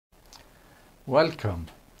Welcome.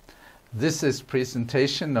 This is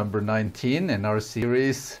presentation number 19 in our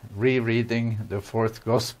series Rereading the Fourth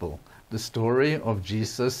Gospel, the story of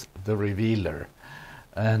Jesus the Revealer.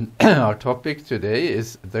 And our topic today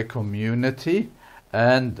is the community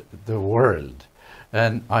and the world.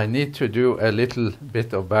 And I need to do a little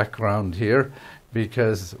bit of background here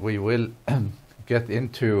because we will get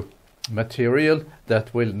into material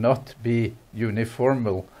that will not be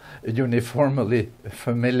uniformly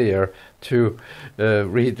familiar to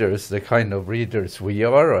readers, the kind of readers we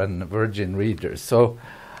are and virgin readers. So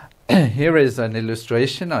here is an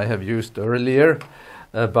illustration I have used earlier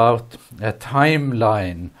about a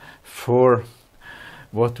timeline for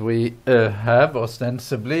what we have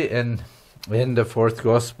ostensibly in the fourth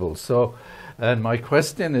gospel. So, and my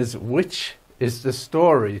question is, which is the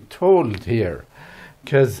story told here?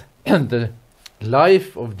 Because the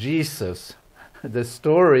life of Jesus, the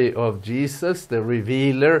story of Jesus, the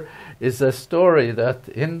revealer, is a story that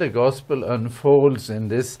in the gospel unfolds in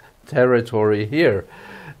this territory here,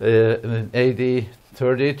 in AD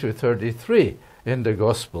 30 to 33 in the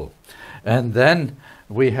gospel. And then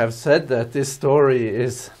we have said that this story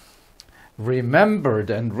is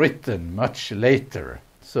remembered and written much later.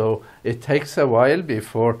 So it takes a while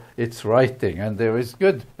before it's writing, and there is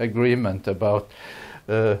good agreement about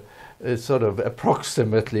sort of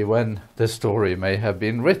approximately when the story may have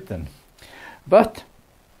been written. But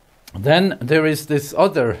then there is this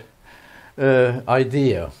other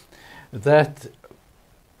idea that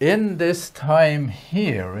in this time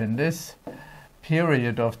here, in this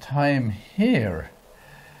period of time here,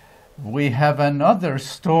 we have another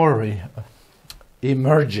story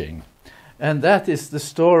emerging, and that is the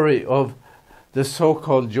story of the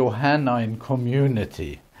so-called Johannine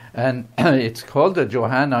community. And it's called the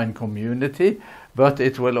Johannine community, but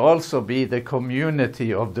it will also be the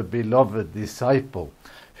community of the beloved disciple,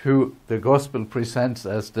 who the gospel presents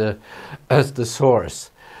as the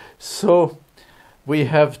source. So we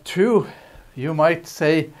have two, you might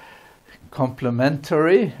say,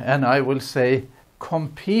 complementary, and I will say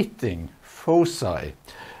competing foci.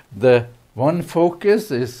 The one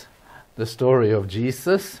focus is the story of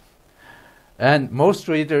Jesus, and most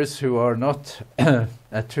readers who are not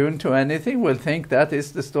attuned to anything will think that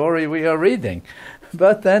is the story we are reading.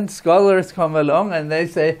 But then scholars come along and they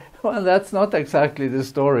say, well, that's not exactly the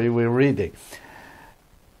story we're reading.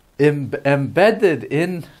 Embedded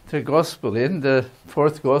in the gospel, in the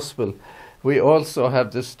fourth gospel, we also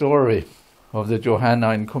have the story of the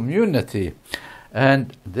Johannine community.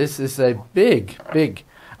 And this is a big, big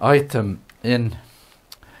item in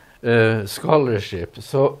scholarship.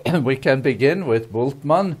 So we can begin with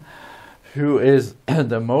Bultmann, who is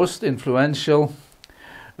the most influential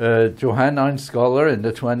Johannine scholar in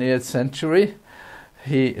the 20th century.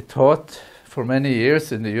 He taught for many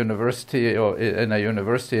years in a university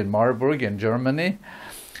in Marburg in Germany,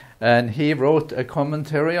 and he wrote a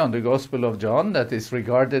commentary on the Gospel of John that is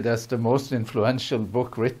regarded as the most influential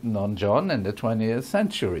book written on John in the 20th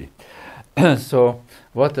century. So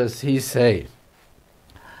what does he say?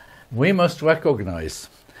 We must recognize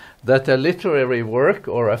that a literary work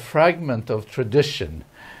or a fragment of tradition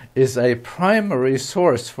is a primary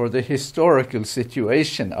source for the historical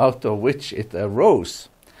situation out of which it arose,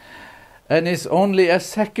 and is only a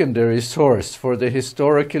secondary source for the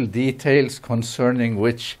historical details concerning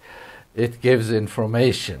which it gives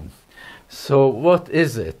information. So what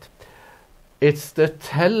is it? It's the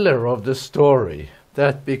teller of the story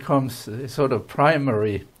that becomes sort of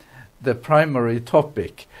the primary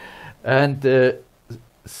topic. And the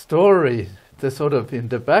story, the sort of in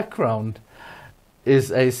the background,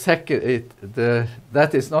 is a second.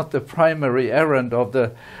 That is not the primary errand of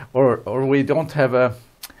the, or we don't have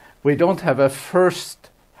a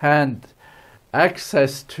first-hand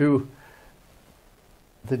access to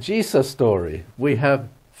the Jesus story. We have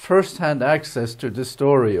first-hand access to the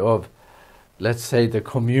story of, let's say, the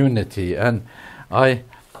community. And I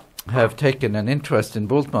have taken an interest in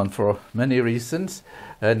Bultmann for many reasons.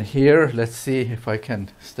 And here, let's see if I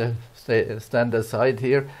can stand aside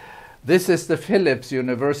here. This is the Philipps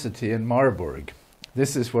University in Marburg.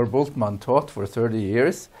 This is where Bultmann taught for 30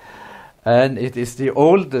 years. And it is the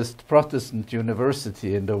oldest Protestant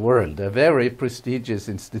university in the world, a very prestigious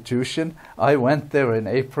institution. I went there in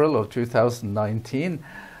April of 2019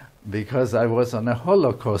 because I was on a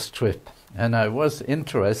Holocaust trip, and I was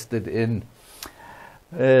interested in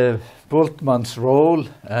Bultmann's role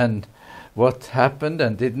and what happened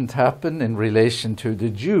and didn't happen in relation to the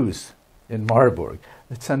Jews in Marburg.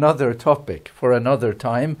 It's another topic for another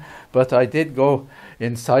time, but I did go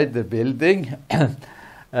inside the building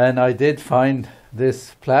and I did find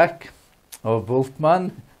this plaque of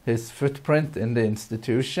Bultmann his footprint in the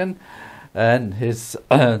institution and his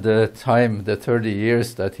the 30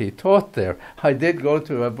 years that he taught there. I did go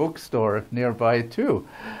to a bookstore nearby too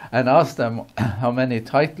and asked them how many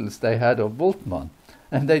titles they had of Bultmann,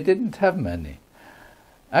 and they didn't have many.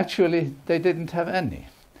 Actually, they didn't have any,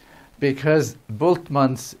 because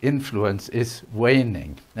Bultmann's influence is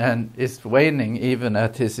waning, and is waning even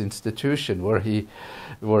at his institution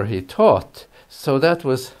where he taught. So that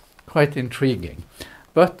was quite intriguing.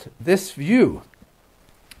 But this view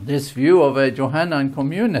of a Johannine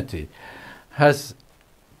community has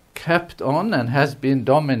kept on and has been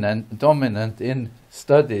dominant in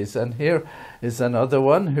studies. And here is another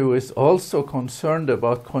one who is also concerned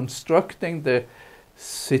about constructing the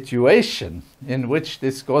situation in which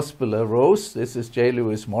this gospel arose. This is J.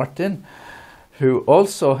 Lewis Martin, who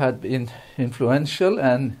also had been influential,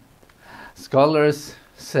 and scholars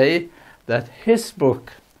say that his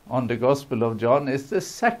book on the Gospel of John is the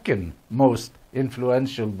second most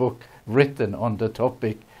influential book written on the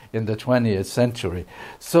topic in the 20th century.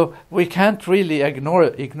 So we can't really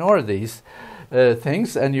ignore these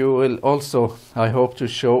things, and you will also, I hope, to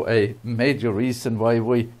show a major reason why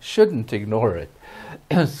we shouldn't ignore it.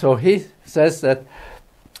 So he says that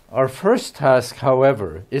our first task,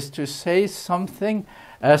 however, is to say something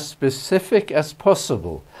as specific as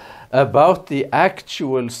possible about the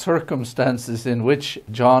actual circumstances in which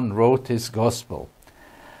John wrote his gospel.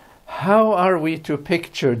 How are we to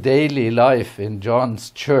picture daily life in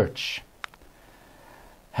John's church?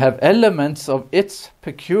 Have elements of its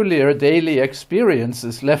peculiar daily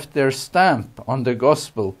experiences left their stamp on the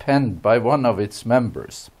gospel penned by one of its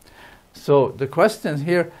members? So the question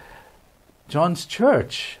here, John's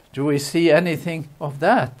church, do we see anything of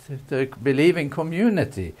that? The believing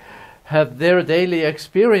community, have their daily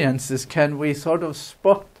experiences, can we sort of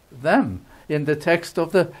spot them in the text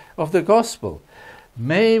of the gospel?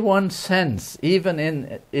 May one sense, even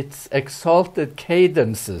in its exalted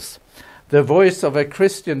cadences, the voice of a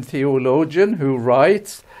Christian theologian who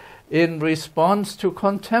writes in response to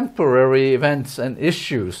contemporary events and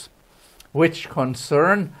issues which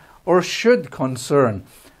concern or should concern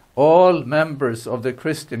all members of the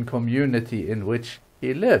Christian community in which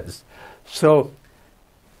he lives. So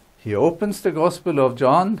he opens the Gospel of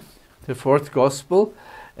John, the fourth Gospel,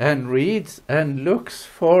 and reads and looks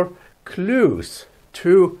for clues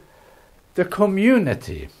to the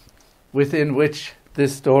community within which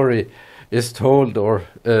this story is told or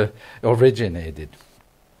originated.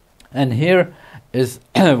 And here is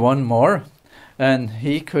one more, and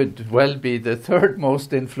he could well be the third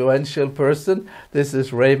most influential person. This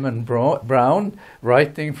is Raymond Brown,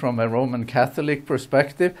 writing from a Roman Catholic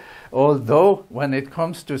perspective, although when it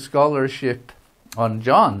comes to scholarship on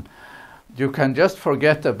John, you can just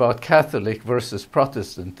forget about Catholic versus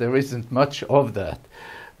Protestant. There isn't much of that.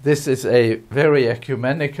 This is a very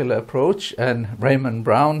ecumenical approach, and Raymond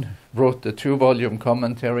Brown wrote the 2-volume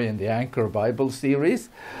commentary in the Anchor Bible series.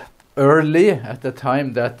 Early, at the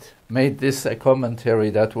time that made this a commentary,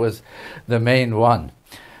 that was the main one.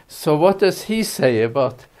 So what does he say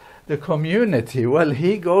about the community? Well,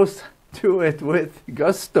 he goes to it with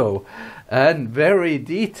gusto and very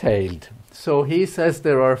detailed. So he says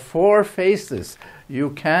there are 4 phases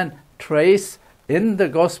you can trace in the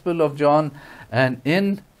Gospel of John and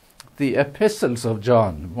in the epistles of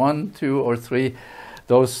John, 1, 2, or 3,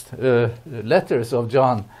 those letters of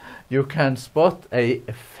John. You can spot a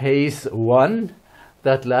phase 1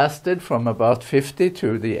 that lasted from about 50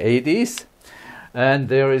 to the 80s. And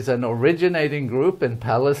there is an originating group in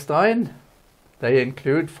Palestine. They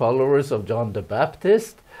include followers of John the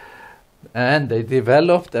Baptist. And they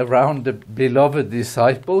developed around the beloved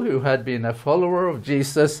disciple who had been a follower of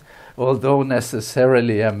Jesus, although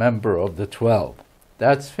necessarily a member of the 12.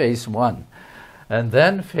 That's phase 1. And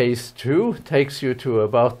then phase 2 takes you to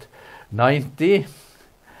about 90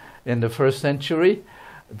 in the first century.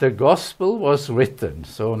 The gospel was written.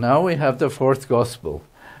 So now we have the fourth gospel.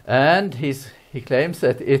 And he claims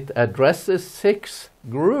that it addresses 6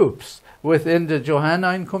 groups within the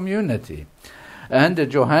Johannine community. And the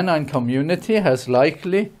Johannine community has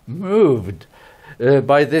likely moved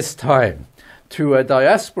by this time to a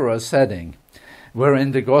diaspora setting,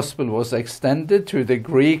 wherein the gospel was extended to the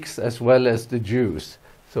Greeks as well as the Jews.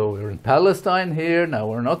 So we're in Palestine here, now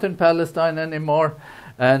we're not in Palestine anymore,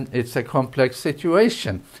 and it's a complex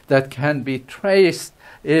situation that can be traced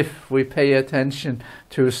if we pay attention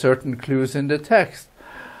to certain clues in the text.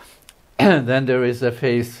 Then there is a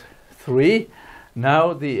phase 3.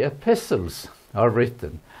 Now the epistles are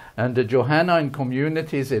written, and the Johannine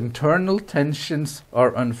community's internal tensions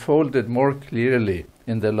are unfolded more clearly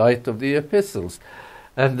in the light of the epistles.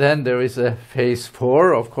 And then there is a phase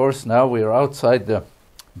 4. Of course, now we're outside the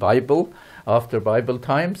Bible, after Bible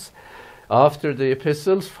times. After the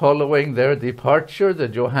epistles, following their departure, the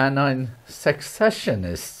Johannine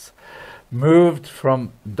successionists moved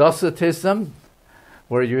from Docetism,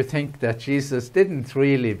 where you think that Jesus didn't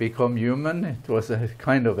really become human. It was a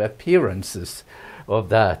kind of appearances of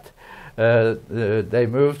that. They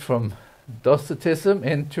moved from Docetism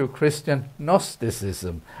into Christian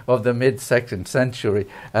Gnosticism of the mid-2nd century.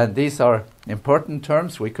 And these are important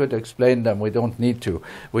terms. We could explain them. We don't need to.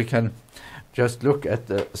 We can just look at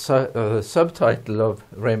the subtitle of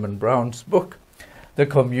Raymond Brown's book, The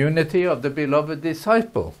Community of the Beloved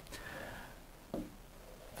Disciple.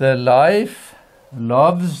 The life,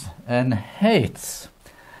 loves, and hates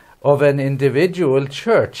of an individual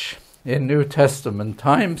church in New Testament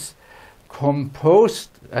times, composed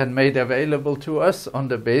and made available to us on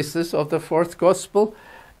the basis of the 4th Gospel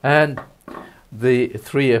and the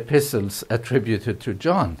 3 epistles attributed to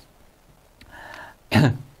John.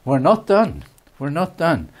 We're not done. We're not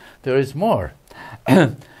done. There is more.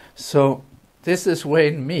 So this is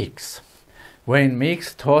Wayne Meeks. Wayne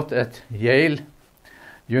Meeks taught at Yale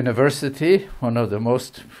University, one of the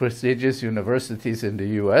most prestigious universities in the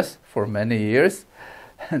US, for many years.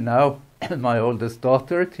 And now my oldest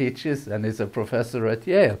daughter teaches and is a professor at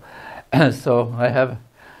Yale. So I have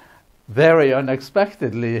very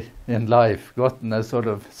unexpectedly in life gotten a sort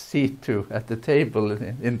of seat at the table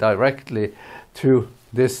indirectly to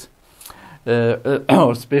this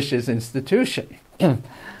auspicious institution.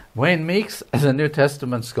 Wayne Meeks, as a New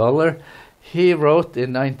Testament scholar, he wrote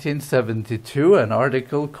in 1972 an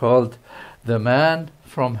article called "The Man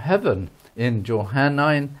from Heaven in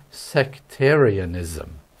Johannine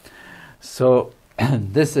Sectarianism." So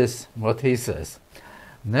this is what he says.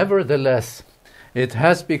 Nevertheless, it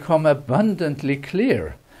has become abundantly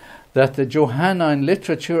clear that the Johannine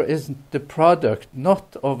literature is the product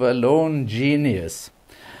not of a lone genius,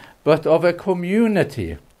 but of a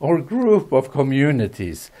community or group of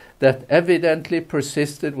communities that evidently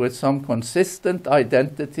persisted with some consistent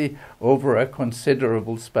identity over a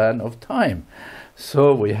considerable span of time.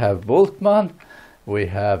 So we have Bultmann, we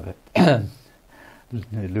have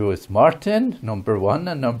Lewis Martin, number 1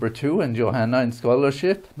 and number 2 in Johannine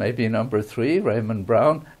scholarship, maybe number 3, Raymond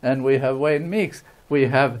Brown, and we have Wayne Meeks. We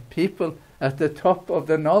have people at the top of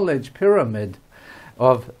the knowledge pyramid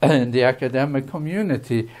of the academic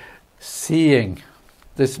community seeing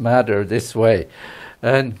this matter this way.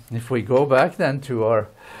 And if we go back then to our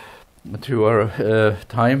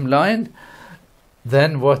timeline,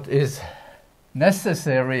 then what is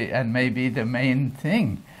necessary and maybe the main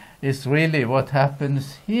thing is really what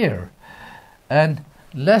happens here, and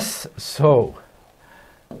less so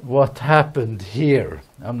what happened here.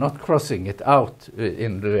 I'm not crossing it out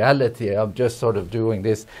in reality. I'm just sort of doing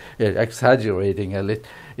this, exaggerating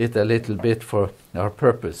it a little bit for our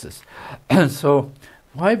purposes. So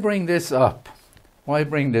why bring this up? Why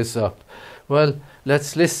bring this up? Well,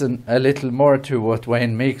 let's listen a little more to what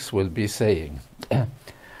Wayne Meeks will be saying.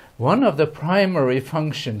 One of the primary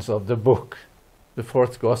functions of the book, the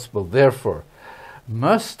 4th Gospel, therefore,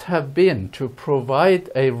 must have been to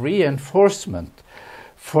provide a reinforcement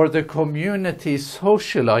for the community's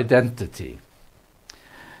social identity,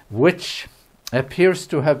 which appears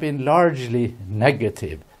to have been largely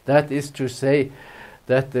negative. That is to say,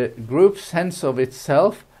 that the group's sense of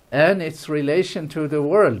itself and its relation to the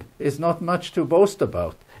world is not much to boast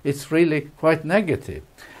about. It's really quite negative.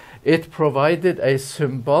 It provided a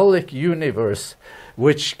symbolic universe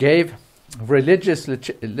which gave religious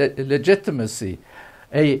legitimacy,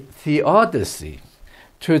 a theodicy,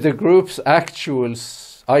 to the group's actual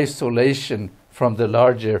isolation from the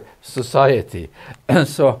larger society. And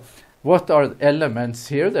so what are elements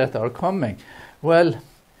here that are coming? Well,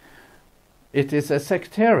 it is a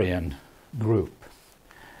sectarian group.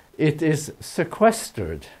 It is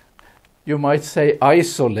sequestered, you might say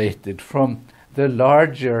isolated from the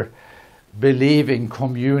larger believing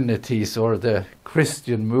communities or the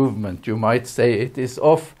Christian movement. You might say it is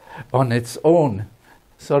off on its own,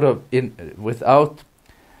 sort of without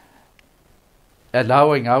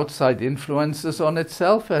allowing outside influences on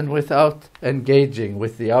itself and without engaging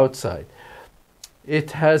with the outside.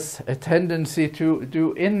 It has a tendency to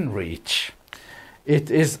do in-reach.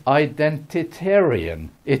 It is identitarian.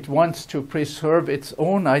 It wants to preserve its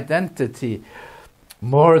own identity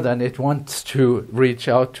more than it wants to reach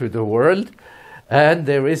out to the world. And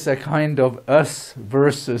there is a kind of us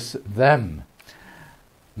versus them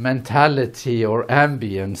mentality or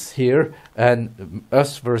ambience here, and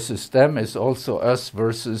us versus them is also us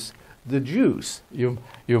versus the Jews, you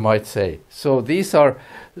might say. So these are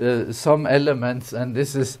some elements, and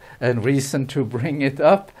this is a reason to bring it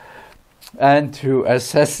up and to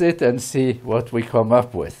assess it and see what we come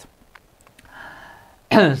up with.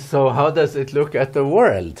 So how does it look at the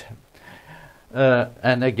world?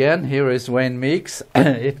 And again, here is Wayne Meeks.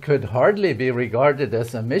 It could hardly be regarded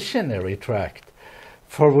as a missionary tract,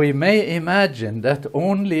 for we may imagine that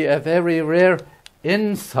only a very rare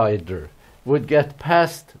insider would get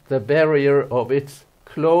past the barrier of its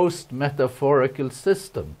closed metaphorical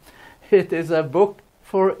system. It is a book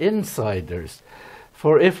for insiders,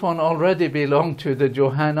 for if one already belonged to the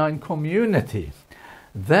Johannine community,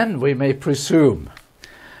 then we may presume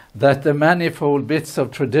that the manifold bits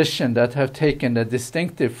of tradition that have taken a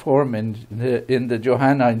distinctive form in the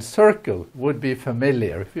Johannine circle would be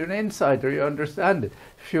familiar. If you're an insider, you understand it.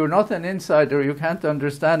 If you're not an insider, you can't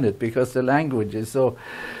understand it because the language is so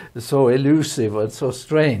elusive and so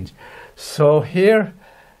strange. So here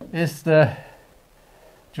is the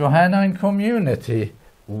Johannine community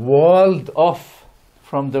walled off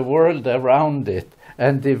from the world around it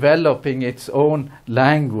and developing its own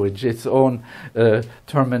language, its own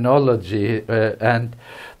terminology, and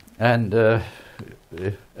a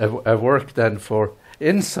work then for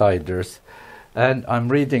insiders. And I'm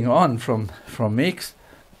reading on from Meeks.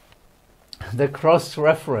 The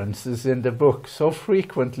cross-references in the book, so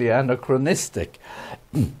frequently anachronistic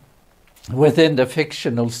within the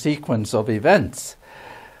fictional sequence of events,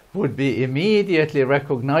 would be immediately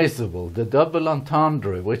recognizable. The double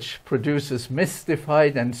entendre, which produces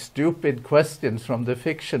mystified and stupid questions from the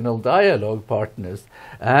fictional dialogue partners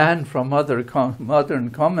and from other modern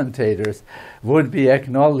commentators, would be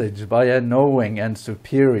acknowledged by a knowing and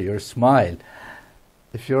superior smile.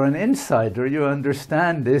 If you're an insider, you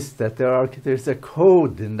understand this, that there's a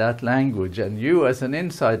code in that language, and you as an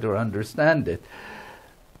insider understand it.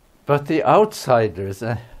 But the outsiders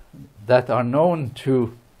that are known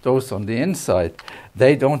to those on the inside,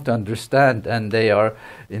 they don't understand, and they are,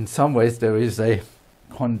 in some ways, there is a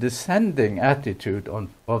condescending attitude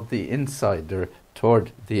of the insider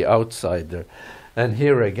toward the outsider. And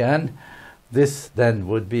here again, this then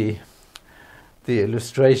would be the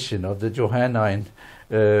illustration of the Johannine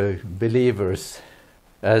believers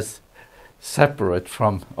as separate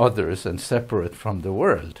from others and separate from the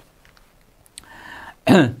world.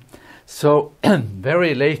 So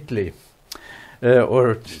very lately,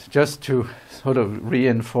 or just to sort of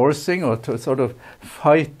reinforcing or to sort of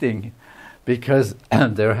fighting, because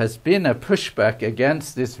there has been a pushback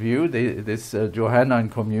against this view, this Johannine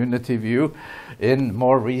community view, in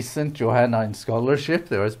more recent Johannine scholarship.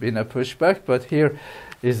 There has been a pushback, but here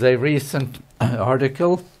is a recent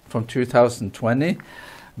article from 2020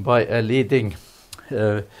 by a leading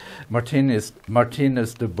Martinez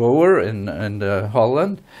de Boer in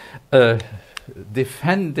Holland,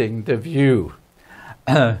 defending the view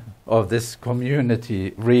of this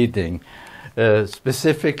community reading,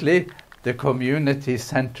 specifically the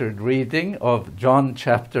community-centered reading of John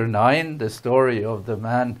chapter 9, the story of the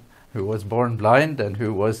man who was born blind and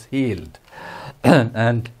who was healed.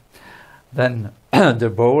 And then de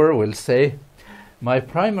Boer will say, my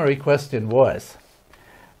primary question was,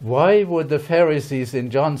 why would the Pharisees in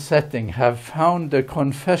John's setting have found the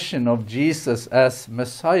confession of Jesus as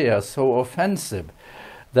Messiah so offensive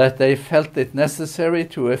that they felt it necessary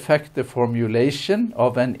to effect the formulation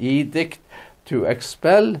of an edict to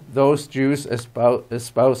expel those Jews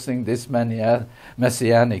espousing this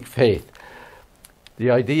messianic faith? The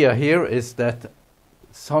idea here is that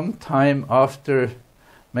sometime after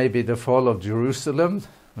maybe the fall of Jerusalem,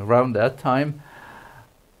 around that time,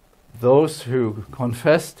 those who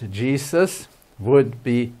confessed Jesus would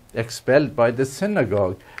be expelled by the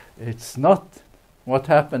synagogue. It's not what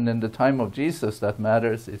happened in the time of Jesus that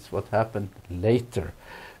matters, it's what happened later.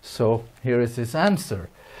 So here is his answer.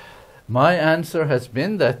 My answer has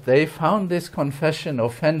been that they found this confession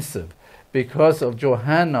offensive because of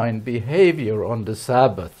Johannine behavior on the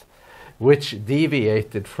Sabbath, which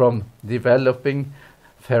deviated from developing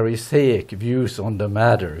Pharisaic views on the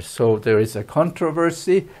matter. So there is a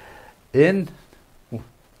controversy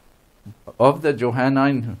of the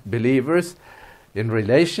Johannine believers in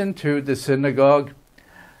relation to the synagogue.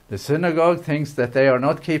 The synagogue thinks that they are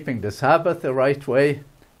not keeping the Sabbath the right way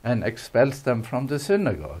and expels them from the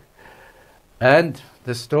synagogue. And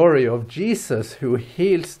the story of Jesus who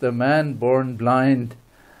heals the man born blind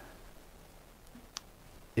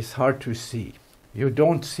is hard to see. You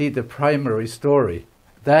don't see the primary story.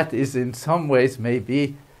 That is in some ways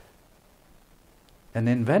maybe an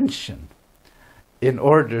invention in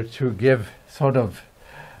order to give sort of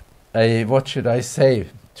a, what should I say,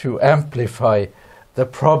 to amplify the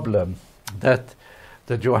problem that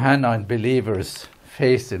the Johannine believers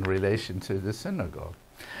face in relation to the synagogue.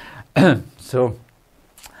 So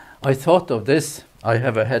I thought of this. I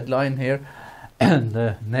have a headline here,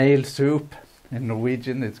 the nail soup. In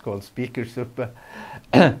Norwegian it's called spikersuppe.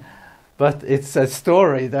 But it's a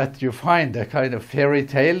story that you find, a kind of fairy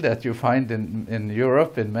tale that you find in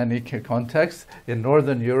Europe in many contexts. In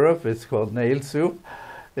Northern Europe it's called nail soup.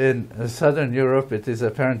 In Southern Europe it is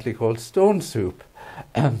apparently called stone soup.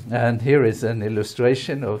 And here is an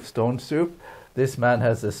illustration of stone soup. This man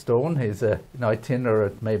has a stone. He's an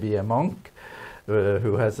itinerant, maybe a monk,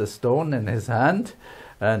 who has a stone in his hand.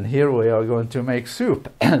 And here we are going to make soup.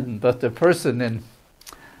 But the person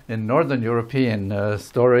in Northern European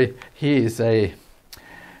story, he is a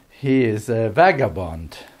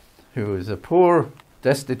vagabond, who is a poor,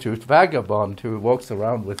 destitute vagabond who walks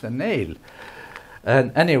around with a nail.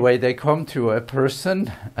 And anyway, they come to a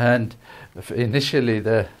person, and initially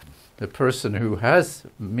the person who has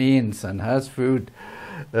means and has food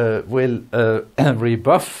will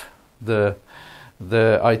rebuff the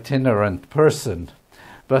itinerant person.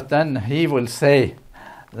 But then he will say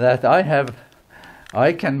that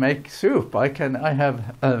I can make soup. I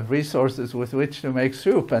have resources with which to make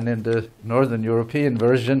soup. And in the Northern European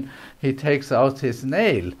version, he takes out his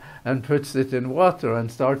nail and puts it in water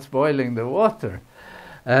and starts boiling the water.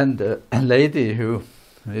 And a lady who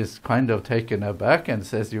is kind of taken aback and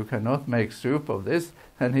says, "You cannot make soup of this."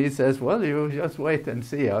 And he says, "Well, you just wait and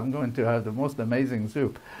see. I'm going to have the most amazing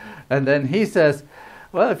soup." And then he says,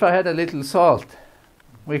 "Well, if I had a little salt,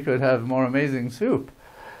 we could have more amazing soup."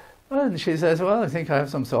 And she says, "Well, I think I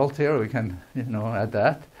have some salt here. We can, add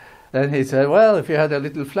that." Then he said, "Well, if you had a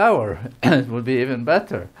little flour, it would be even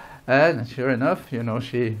better." And sure enough,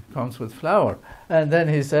 she comes with flour. And then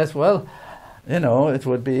he says, "Well, it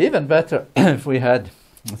would be even better if we had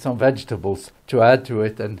some vegetables to add to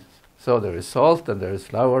it." And so there is salt, and there is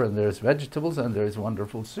flour, and there is vegetables, and there is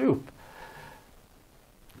wonderful soup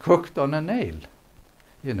cooked on a nail.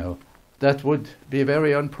 That would be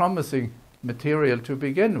very unpromising material to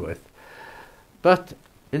begin with. But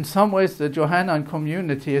in some ways the Johannine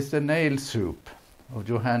community is the nail soup of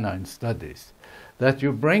Johannine studies, that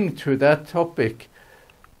you bring to that topic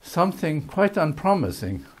something quite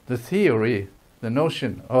unpromising, the theory, the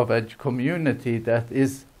notion of a community that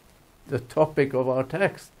is the topic of our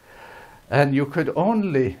text. And you could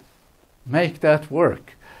only make that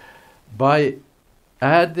work by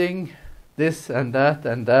adding this and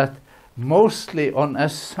that, mostly on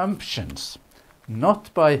assumptions, not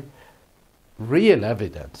by real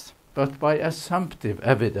evidence, but by assumptive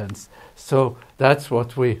evidence. So that's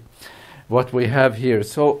what we have here.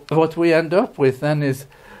 So what we end up with then is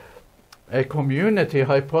a community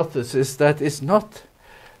hypothesis that is not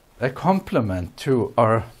a complement to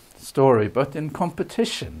our story, but in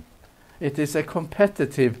competition. It is a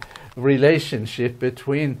competitive relationship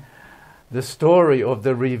between the story of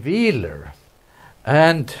the revealer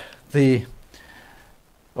and the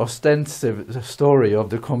ostensive story of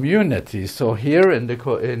the community. So here in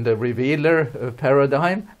the revealer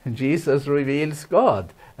paradigm, Jesus reveals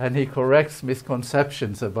God, and he corrects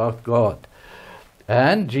misconceptions about God.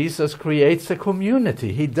 And Jesus creates a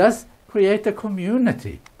community. He does create a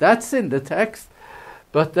community. That's in the text.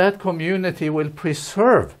 But that community will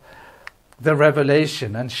preserve the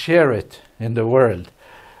revelation and share it in the world.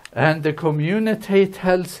 And the community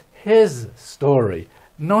tells his story,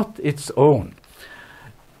 not its own.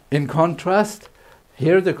 In contrast,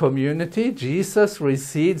 here the community, Jesus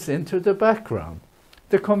recedes into the background.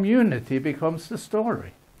 The community becomes the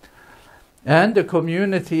story. And the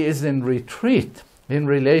community is in retreat in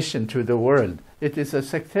relation to the world. It is a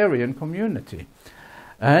sectarian community.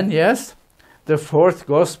 And yes, the fourth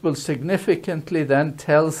gospel significantly then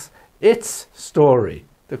tells its story,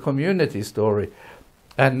 the community story,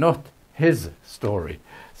 and not his story.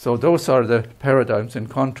 So those are the paradigms in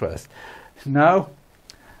contrast. Now,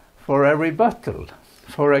 for a rebuttal,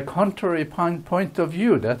 for a contrary point of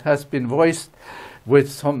view that has been voiced with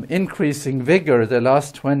some increasing vigor the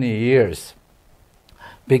last 20 years,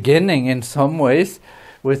 beginning in some ways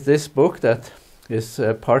with this book that is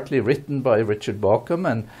partly written by Richard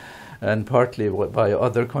Bauckham and partly by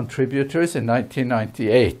other contributors in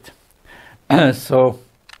 1998. So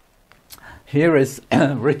here is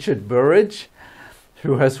Richard Burridge,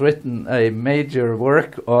 who has written a major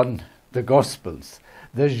work on the Gospels,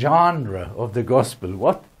 the genre of the Gospel,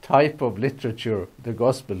 what type of literature the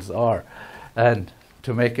Gospels are. And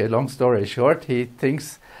to make a long story short, he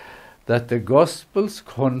thinks that the Gospels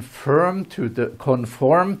conform to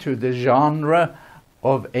the genre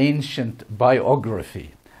of ancient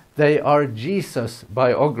biography. They are Jesus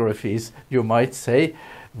biographies, you might say,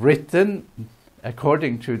 written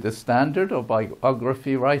according to the standard of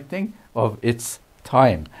biography writing of its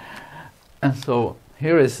time. And so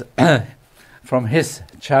here is from his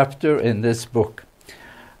chapter in this book.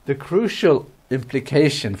 The crucial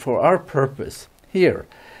implication for our purpose here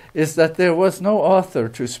is that there was no author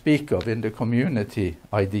to speak of in the community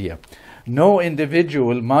idea, no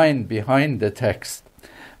individual mind behind the text.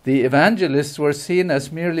 The evangelists were seen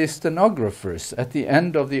as merely stenographers at the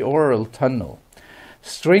end of the oral tunnel,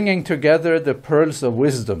 stringing together the pearls of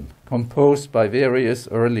wisdom composed by various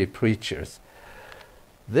early preachers.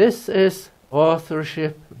 This is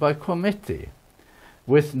authorship by committee,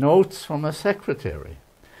 with notes from a secretary.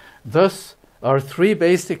 Thus, our three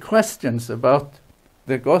basic questions about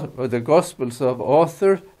the Gospels of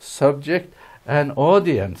author, subject, and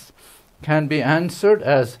audience can be answered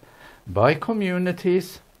as by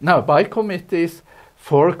committees,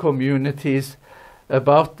 for communities,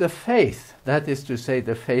 about the faith, that is to say,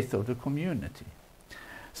 the faith of the community.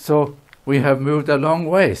 So we have moved a long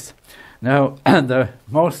ways. Now, the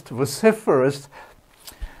most vociferous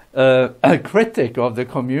critic of the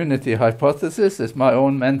community hypothesis is my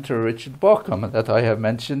own mentor, Richard Bauckham, that I have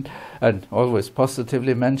mentioned and always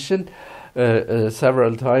positively mentioned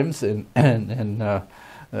several times in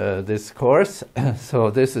this course.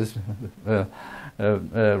 So this is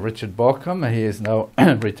Richard Bauckham. He is now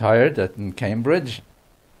retired in Cambridge.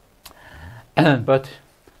 But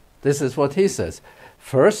this is what he says.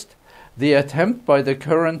 First, the attempt by the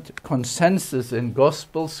current consensus in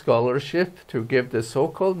gospel scholarship to give the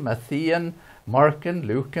so-called Matthean, Markan,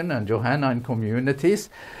 Lucan, and Johannine communities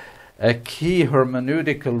a key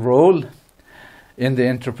hermeneutical role in the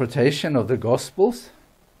interpretation of the Gospels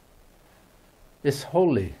is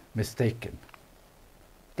wholly mistaken.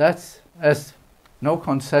 That's as no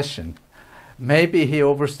concession. Maybe he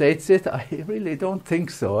overstates it. I really don't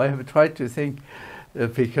think so. I have tried to think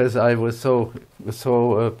because I was so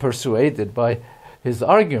persuaded by his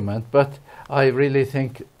argument, but I really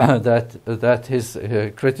think that his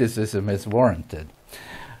criticism is warranted.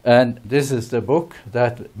 And this is the book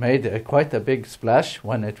that made quite a big splash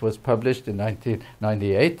when it was published in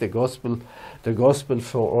 1998, The Gospel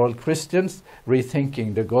for All Christians,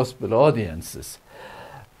 Rethinking the Gospel Audiences.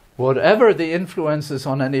 Whatever the influences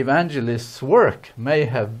on an evangelist's work may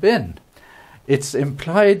have been, its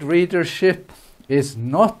implied readership is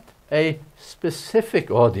not a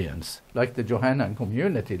specific audience, like the Johannine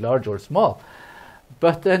community, large or small,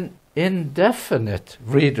 but an indefinite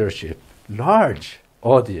readership, large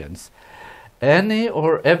audience. Any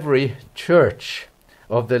or every church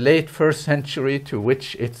of the late first century to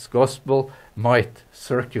which its gospel might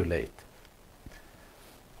circulate.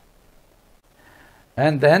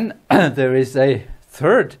 And then there is a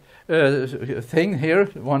third thing here,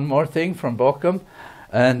 one more thing from Bauckham,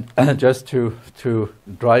 and just to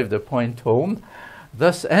drive the point home.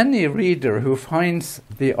 Thus, any reader who finds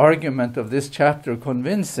the argument of this chapter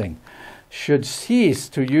convincing should cease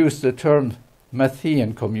to use the term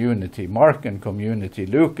Matthean community, Markan community,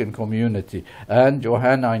 Lucan community, and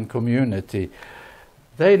Johannine community.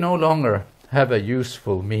 They no longer have a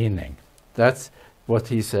useful meaning. That's what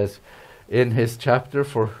he says in his chapter,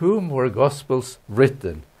 for whom were Gospels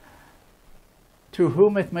written? To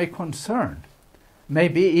whom it may concern.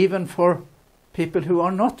 Maybe even for people who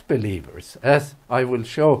are not believers, as I will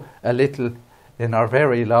show a little in our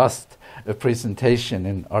very last presentation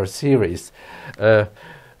in our series.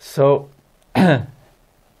 So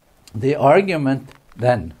the argument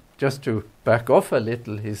then, just to back off a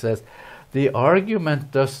little, he says, the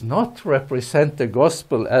argument does not represent the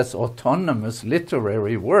gospel as autonomous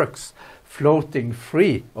literary works floating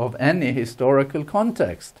free of any historical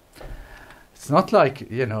context. It's not like,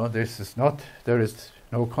 there is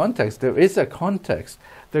no context. There is a context.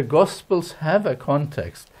 The Gospels have a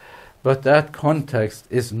context, but that context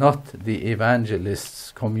is not the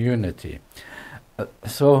evangelist's community.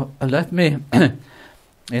 So let me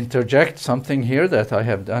interject something here that I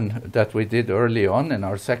have done, that we did early on in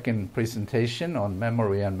our second presentation on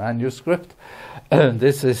memory and manuscript.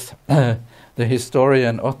 This is the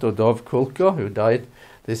historian Otto Dov Kulka, who died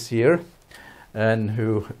this year, and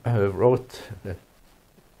who wrote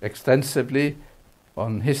extensively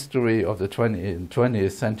on history of the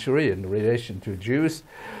 20th century in relation to Jews.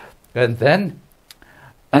 And then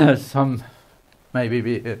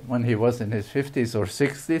maybe when he was in his 50s or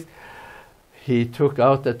 60s, he took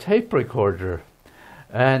out a tape recorder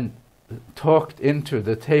and talked into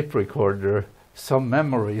the tape recorder some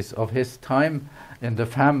memories of his time in the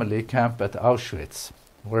family camp at Auschwitz,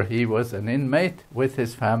 where he was an inmate with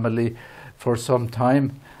his family for some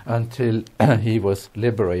time until he was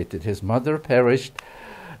liberated. His mother perished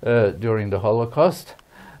during the Holocaust.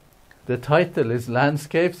 The title is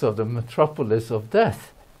Landscapes of the Metropolis of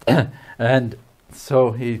Death. And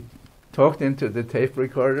so he talked into the tape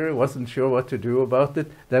recorder, wasn't sure what to do about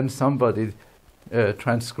it. Then somebody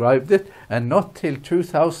transcribed it, and not till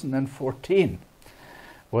 2014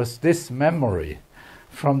 was this memory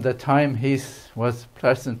from the time he was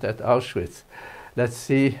present at Auschwitz. Let's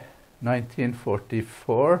see,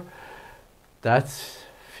 1944, that's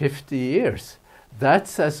 50 years.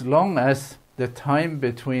 That's as long as the time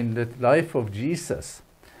between the life of Jesus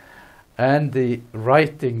and the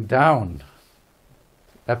writing down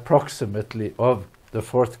approximately of the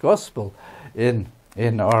fourth gospel in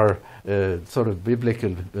our sort of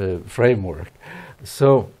biblical framework.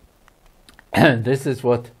 So this is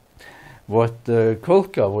what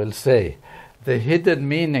Kulka will say, the hidden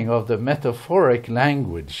meaning of the metaphoric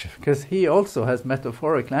language, because he also has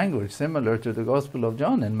metaphoric language similar to the Gospel of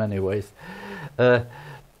John in many ways. The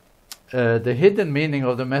hidden meaning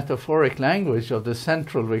of the metaphoric language of the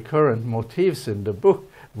central recurrent motifs in the book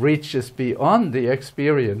reaches beyond the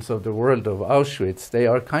experience of the world of Auschwitz. They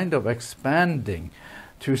are kind of expanding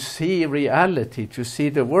to see reality, to see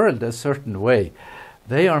the world a certain way.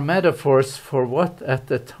 They are metaphors for what at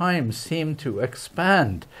the time seemed to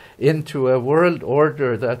expand into a world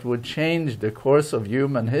order that would change the course of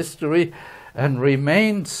human history and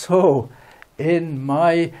remain so in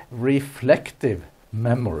my reflective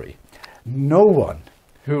memory. No one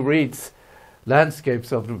who reads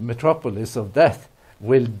Landscapes of the Metropolis of Death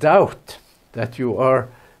will doubt that you are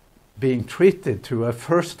being treated to a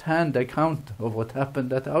first-hand account of what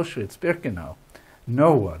happened at Auschwitz-Birkenau.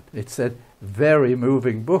 No one. It's a very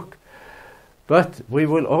moving book. But we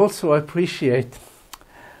will also appreciate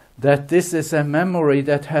that this is a memory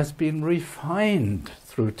that has been refined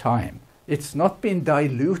through time. It's not been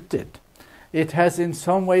diluted. It has in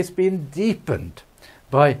some ways been deepened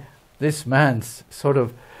by this man's sort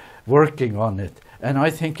of working on it. And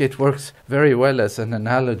I think it works very well as an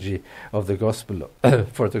analogy of the gospel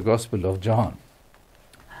for the Gospel of John.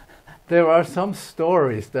 There are some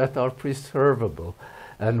stories that are preservable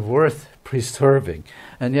and worth preserving.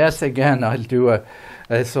 And yes, again, I'll do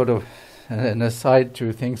a sort of an aside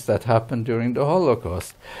to things that happened during the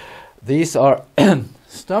Holocaust. These are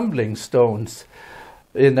stumbling stones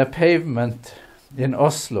in a pavement in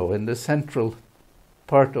Oslo, in the central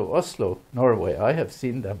part of Oslo, Norway. I have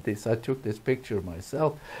seen them. I took this picture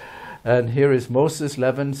myself. And here is Moses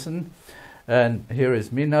Levinson, and here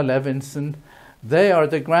is Mina Levinson. They are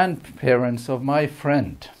the grandparents of my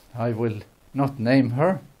friend. I will not name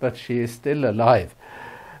her, but she is still alive.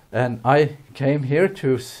 And I came here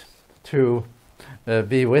to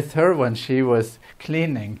be with her when she was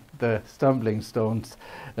cleaning the stumbling stones.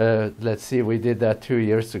 Let's see, we did that 2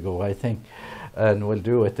 years ago, I think, and we'll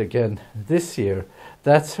do it again this year.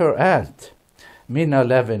 That's her aunt, Mina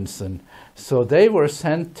Levinson. So they were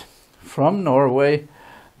sent from Norway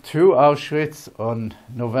to Auschwitz on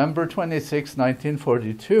November 26,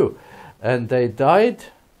 1942, and they died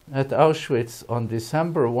at Auschwitz on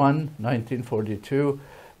December 1, 1942,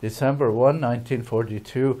 December 1,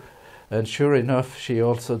 1942, and sure enough, she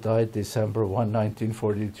also died December 1,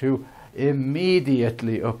 1942,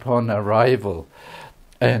 immediately upon arrival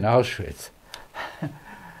in Auschwitz.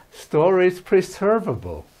 Stories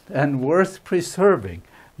preservable and worth preserving.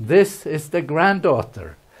 This is the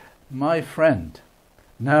granddaughter, my friend,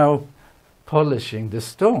 now polishing the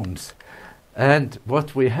stones. And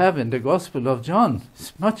what we have in the Gospel of John,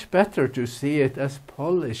 it's much better to see it as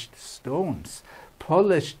polished stones,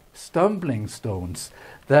 polished stumbling stones,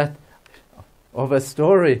 that of a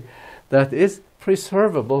story that is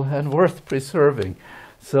preservable and worth preserving.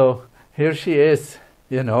 So here she is,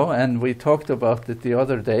 you know, and we talked about it the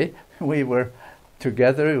other day. We were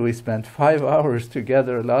together, we spent 5 hours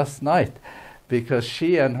together last night, because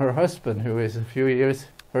she and her husband, who is a few years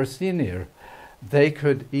her senior, they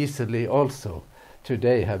could easily also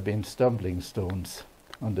today have been stumbling stones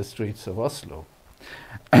on the streets of Oslo.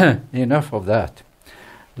 Enough of that.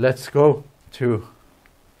 Let's go to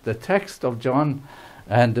the text of John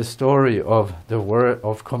and the story of the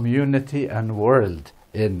of community and world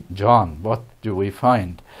in John. What do we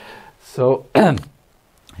find? So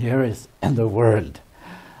here is the world,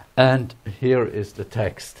 and here is the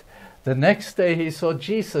text. The next day he saw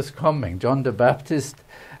Jesus coming, John the Baptist,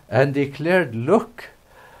 and declared, "Look,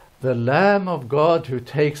 the Lamb of God who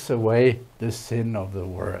takes away the sin of the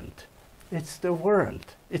world." It's the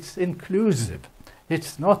world. It's inclusive.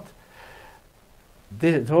 It's not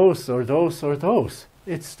those or those or those.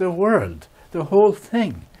 It's the world, the whole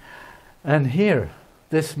thing. And here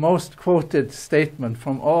this most quoted statement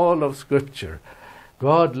from all of Scripture.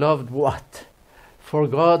 God loved what? For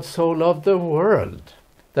God so loved the world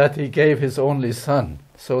that he gave his only Son,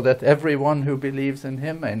 so that everyone who believes in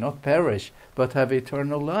him may not perish, but have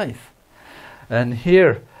eternal life. And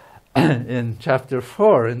here in chapter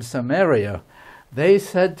 4 in Samaria, they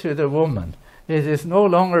said to the woman, it is no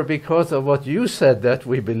longer because of what you said that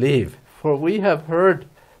we believe, for we have heard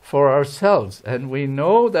for ourselves, and we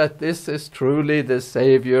know that this is truly the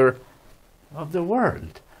Savior of the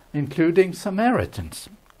world, including Samaritans.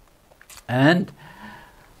 And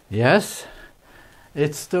yes,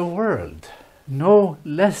 it's the world, no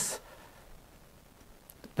less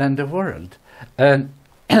than the world. And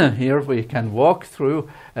here we can walk through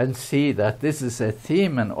and see that this is a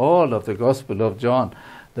theme in all of the Gospel of John.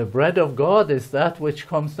 The bread of God is that which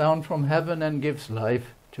comes down from heaven and gives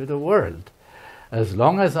life to the world. As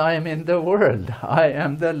long as I am in the world, I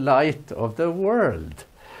am the light of the world.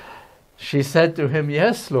 She said to him,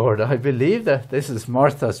 yes, Lord, I believe that. This is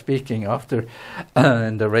Martha speaking after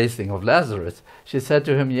in the raising of Lazarus. She said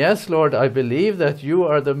to him, yes, Lord, I believe that you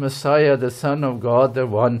are the Messiah, the Son of God, the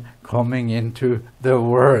one coming into the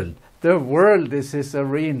world. The world is his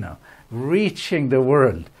arena. Reaching the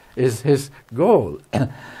world is his goal.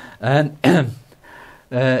 And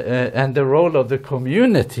the role of the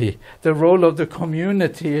community. The role of the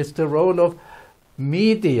community is the role of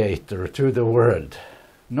mediator to the world.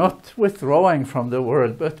 Not withdrawing from the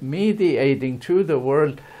world, but mediating to the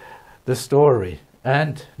world the story,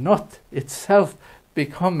 and not itself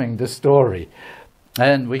becoming the story.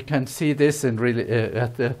 And we can see this in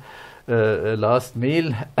at the last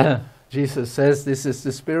meal. Jesus says, this is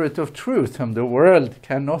the Spirit of truth, whom the world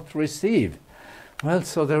cannot receive. Well,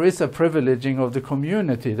 so there is a privileging of the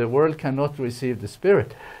community. The world cannot receive the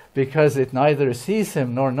Spirit because it neither sees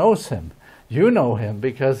him nor knows him. You know him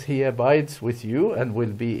because he abides with you and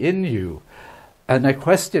will be in you. And a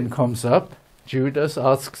question comes up. Judas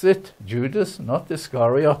asks it. Judas, not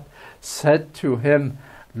Iscariot, said to him,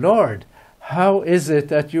 Lord, how is it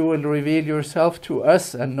that you will reveal yourself to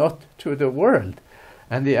us and not to the world?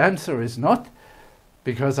 And the answer is not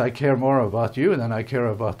because I care more about you than I care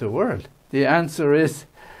about the world. The answer is,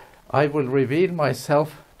 I will reveal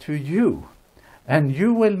myself to you, and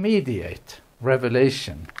you will mediate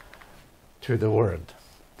revelation to the world.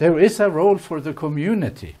 There is a role for the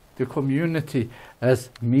community as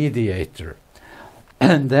mediator.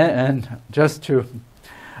 And just to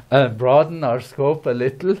broaden our scope a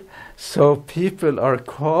little, so people are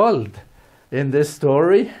called in this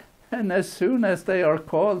story, and as soon as they are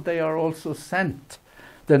called, they are also sent.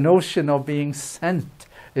 The notion of being sent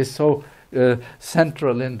is so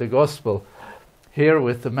central in the gospel. Here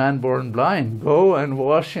with the man born blind, go and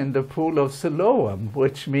wash in the pool of Siloam,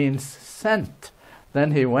 which means sent.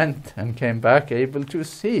 Then he went and came back able to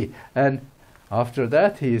see. And after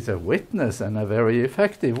that he is a witness, and a very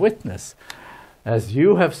effective witness. As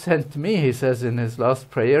you have sent me, he says in his last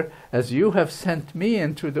prayer, as you have sent me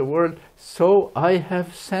into the world, so I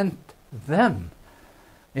have sent them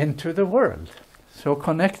into the world. So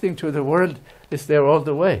connecting to the world is there all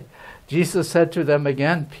the way. Jesus said to them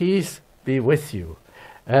again, peace be with you.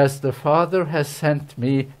 As the Father has sent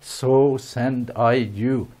me, so send I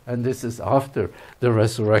you. And this is after the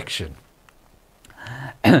resurrection.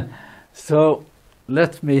 So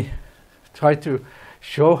let me try to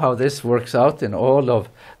show how this works out in all of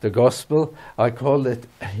the gospel. I call it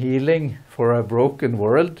healing for a broken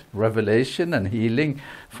world, revelation and healing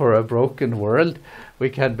for a broken world. We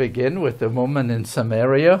can begin with the woman in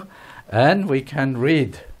Samaria, and we can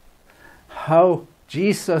read how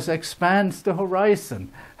Jesus expands the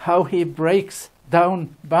horizon, how he breaks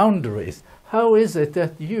down boundaries. How is it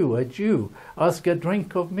that you, a Jew, ask a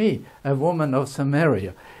drink of me, a woman of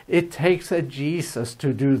Samaria? It takes a Jesus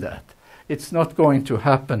to do that. It's not going to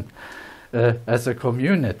happen as a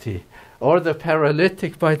community. Or the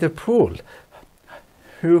paralytic by the pool,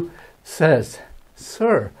 who says,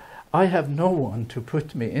 Sir, I have no one to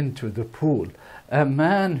put me into the pool. A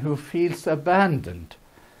man who feels abandoned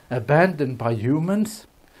by humans,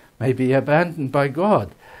 maybe abandoned by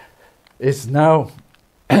God, is now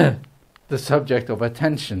the subject of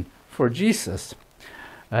attention for Jesus.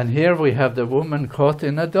 And here we have the woman caught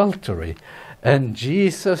in adultery. And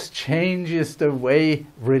Jesus changes the way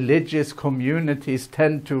religious communities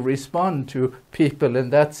tend to respond to people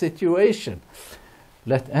in that situation.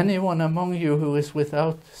 Let anyone among you who is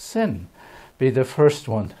without sin be the first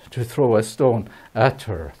one to throw a stone at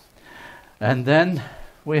her. And then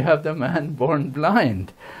we have the man born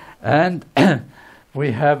blind. And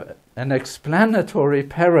we have an explanatory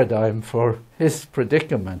paradigm for his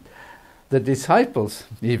predicament. the disciples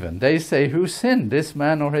even, they say, who sinned, this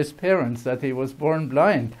man or his parents, that he was born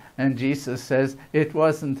blind? And Jesus says, it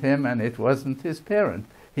wasn't him and it wasn't his parent.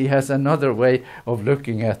 He has another way of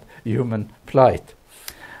looking at human plight.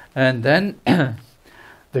 And then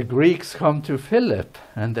the Greeks come to Philip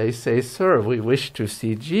and they say, sir, we wish to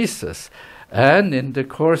see Jesus. And in the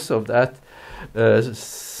course of that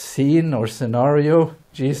scene or scenario,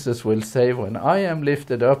 Jesus will say, when I am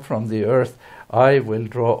lifted up from the earth, I will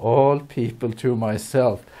draw all people to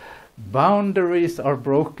myself. Boundaries are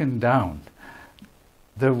broken down.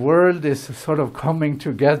 The world is sort of coming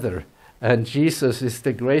together, and Jesus is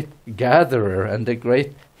the great gatherer and the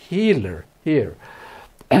great healer here.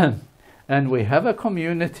 And we have a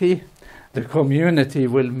community. The community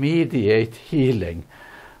will mediate healing.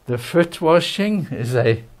 The foot washing is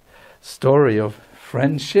a story of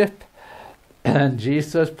friendship. And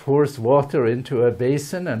Jesus pours water into a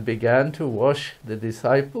basin and began to wash the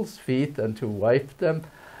disciples' feet and to wipe them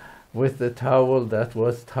with the towel that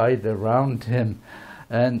was tied around him.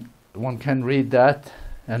 And one can read that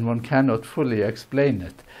and one cannot fully explain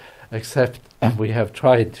it, except we have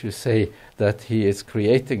tried to say that he is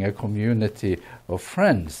creating a community of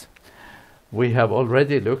friends. We have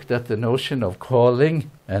already looked at the notion of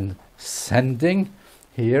calling and sending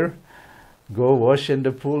here. Go wash in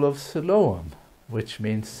the pool of Siloam, which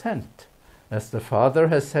means sent. As the Father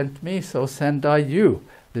has sent me, so send I you.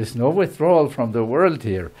 There's no withdrawal from the world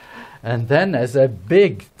here. And then as a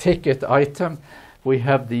big ticket item, we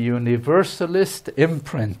have the universalist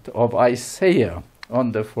imprint of Isaiah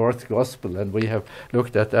on the fourth gospel. And we have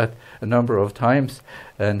looked at that a number of times.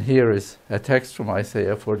 And here is a text from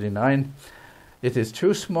Isaiah 49. It is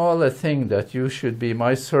too small a thing that you should be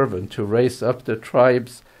my servant to raise up the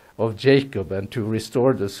tribes of Jacob and to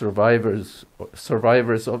restore the survivors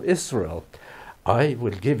of Israel. I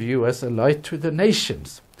will give you as a light to the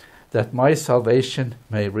nations, that my salvation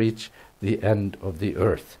may reach the end of the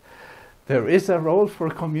earth. There is a role for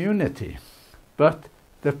community, but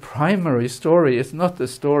the primary story is not the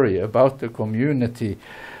story about the community.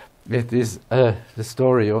 It is the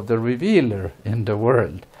story of the revealer in the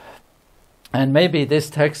world. And maybe this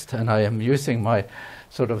text, and I am using my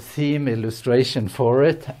sort of theme illustration for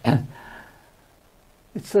it,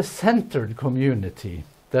 it's a centered community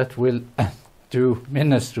that will do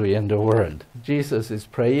ministry in the world. Jesus is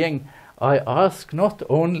praying, I ask not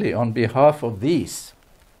only on behalf of this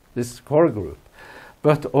core group,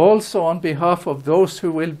 but also on behalf of those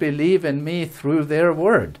who will believe in me through their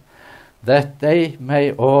word, that they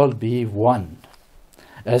may all be one,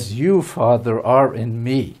 as you, Father, are in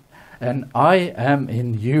me, and I am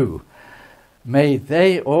in you. May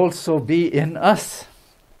they also be in us,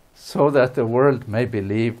 so that the world may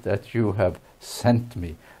believe that you have sent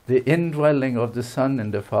me. The indwelling of the Son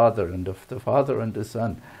in the Father, and of the Father and the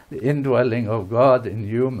Son, the indwelling of God in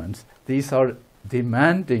humans. These are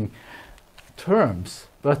demanding terms,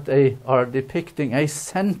 but they are depicting a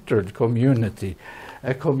centered community,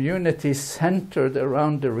 a community centered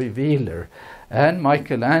around the revealer. And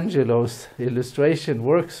Michelangelo's illustration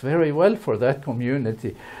works very well for that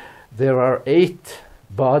community. There are 8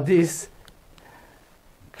 bodies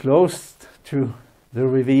close to the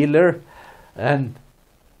revealer, and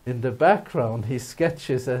in the background he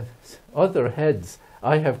sketches other heads.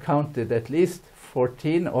 I have counted at least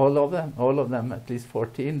 14, all of them at least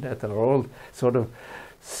 14, that are all sort of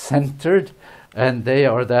centered, and they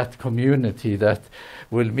are that community that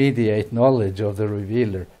will mediate knowledge of the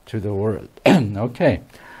revealer to the world. Okay,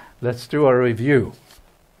 let's do a review.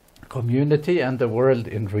 Community and the world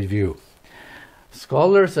in review.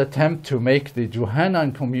 Scholars attempt to make the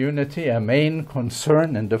Johannine community a main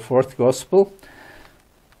concern in the fourth gospel,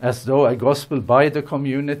 as though a gospel by the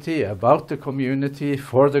community, about the community,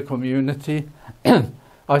 for the community.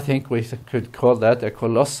 I think we could call that a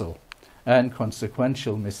colossal and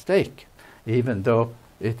consequential mistake, even though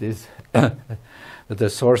it is the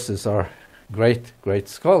sources are great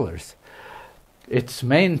scholars. Its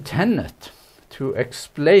main tenet, to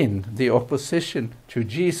explain the opposition to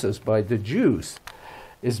Jesus by the Jews,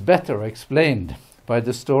 is better explained by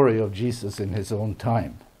the story of Jesus in his own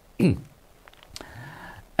time.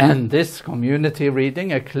 And this community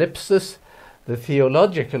reading eclipses the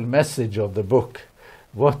theological message of the book,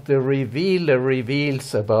 what the revealer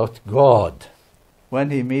reveals about God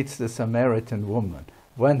when he meets the Samaritan woman,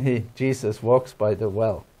 when Jesus walks by the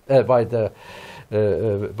well, by the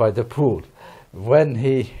pool, when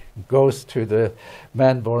he goes to the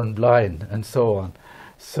man born blind, and so on.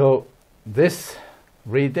 So this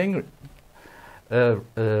reading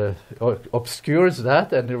obscures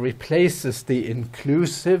that and replaces the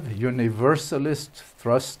inclusive universalist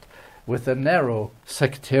thrust with a narrow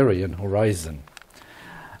sectarian horizon.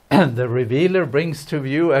 And the revealer brings to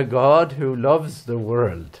view a God who loves the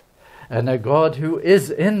world, and a God who is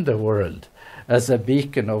in the world as a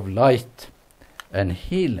beacon of light and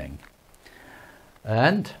healing.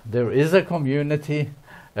 And there is a community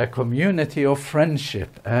of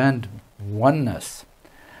friendship and oneness.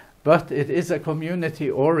 But it is a community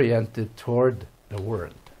oriented toward the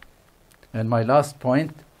world. And my last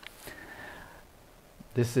point,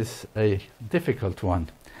 this is a difficult one.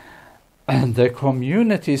 And the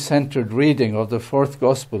community-centered reading of the fourth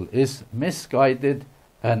gospel is misguided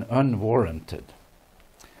and unwarranted.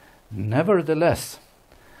 Nevertheless,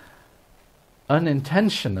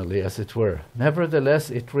 unintentionally as it were, nevertheless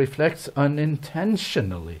it reflects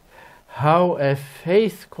unintentionally how a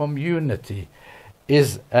faith community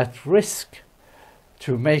is at risk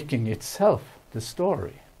to making itself the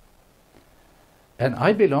story. And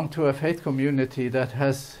I belong to a faith community that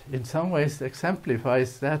has in some ways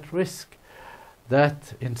exemplifies that risk,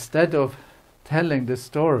 that instead of telling the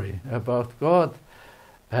story about God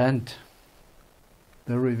and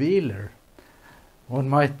the revealer, one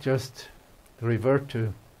might just revert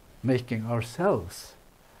to making ourselves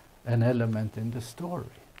an element in the story.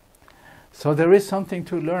 So there is something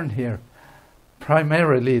to learn here,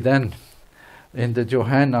 primarily then in the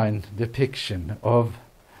Johannine depiction of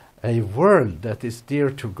a world that is dear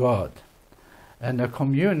to God and a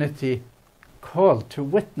community called to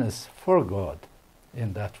witness for God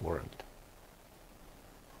in that world.